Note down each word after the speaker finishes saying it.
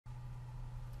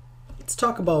Let's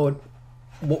talk about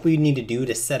what we need to do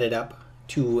to set it up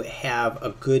to have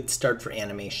a good start for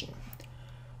animation.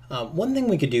 One thing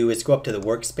we could do is go up to the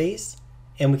workspace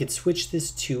and we could switch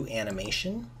this to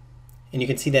animation. And you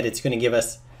can see that it's going to give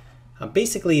us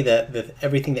basically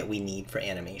everything that we need for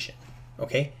animation.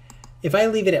 Okay, if I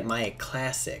leave it at my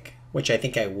classic, which I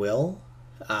think I will,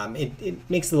 it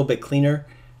makes it a little bit cleaner.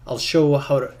 I'll show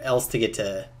how else to get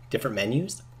to different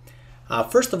menus.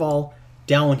 First of all,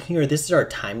 down here, this is our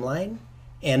timeline,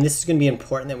 and this is going to be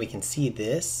important that we can see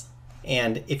this.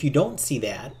 And if you don't see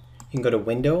that, you can go to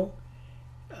Window,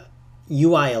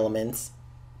 UI Elements,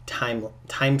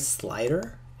 Time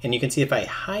Slider, and you can see if I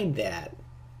hide that,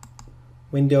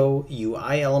 Window,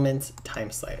 UI Elements,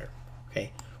 Time Slider.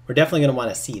 Okay, we're definitely going to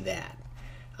want to see that.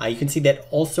 You can see that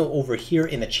also over here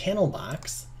in the channel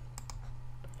box.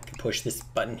 I can push this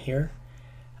button here.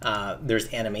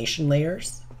 There's animation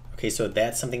layers. Okay, so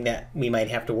that's something that we might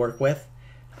have to work with.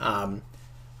 I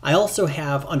also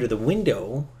have under the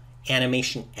window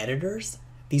animation editors.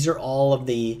 These are all of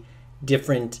the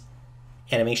different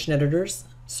animation editors.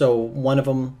 So one of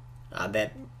them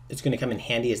that is going to come in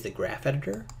handy is the graph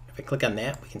editor. If I click on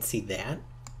that, we can see that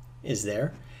is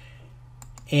there.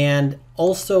 And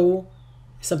also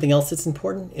something else that's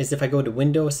important is if I go to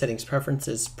Window, Settings,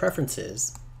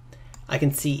 Preferences, I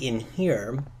can see in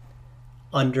here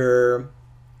under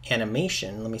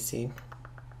animation, let me see,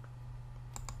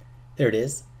 there it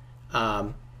is.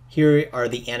 Here are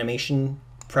the animation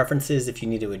preferences if you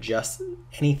need to adjust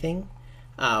anything.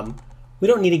 We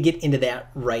don't need to get into that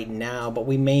right now, but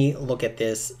we may look at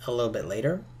this a little bit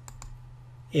later.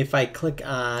 If I click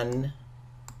on,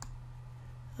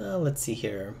 let's see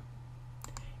here,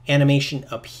 animation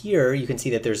up here, you can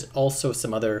see that there's also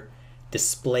some other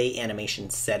display animation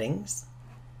settings.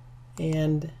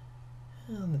 And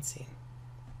let's see.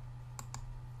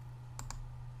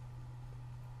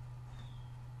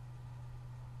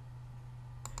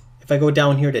 If I go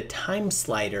down here to Time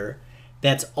Slider,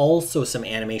 that's also some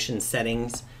animation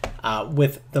settings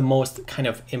with the most kind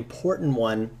of important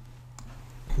one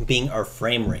being our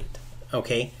frame rate.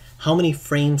 Okay, how many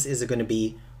frames is it going to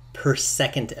be per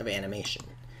second of animation?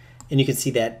 And you can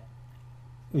see that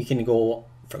we can go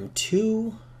from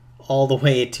 2 all the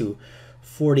way to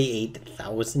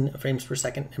 48,000 frames per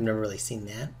second. I've never really seen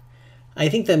that. I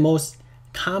think the most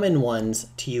common ones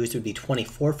to use would be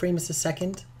 24 frames a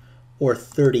second or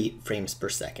 30 frames per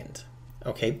second.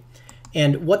 Okay,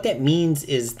 and what that means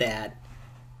is that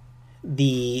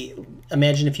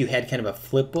imagine if you had kind of a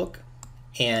flip book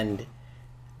and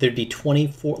there'd be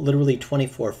literally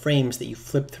 24 frames that you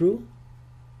flip through,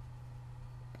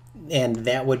 and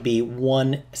that would be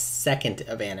 1 second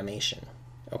of animation.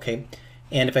 Okay,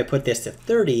 and if I put this to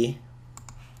 30,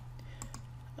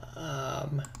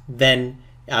 then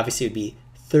obviously it would be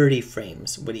 30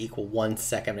 frames would equal 1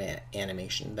 second of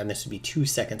animation. Then this would be 2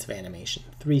 seconds of animation,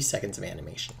 3 seconds of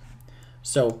animation.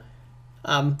 So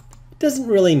it doesn't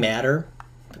really matter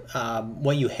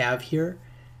what you have here.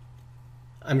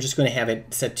 I'm just going to have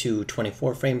it set to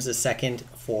 24 frames a second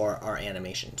for our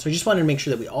animation. So I just wanted to make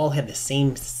sure that we all had the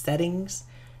same settings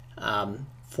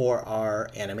for our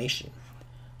animation.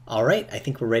 All right, I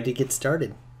think we're ready to get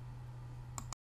started.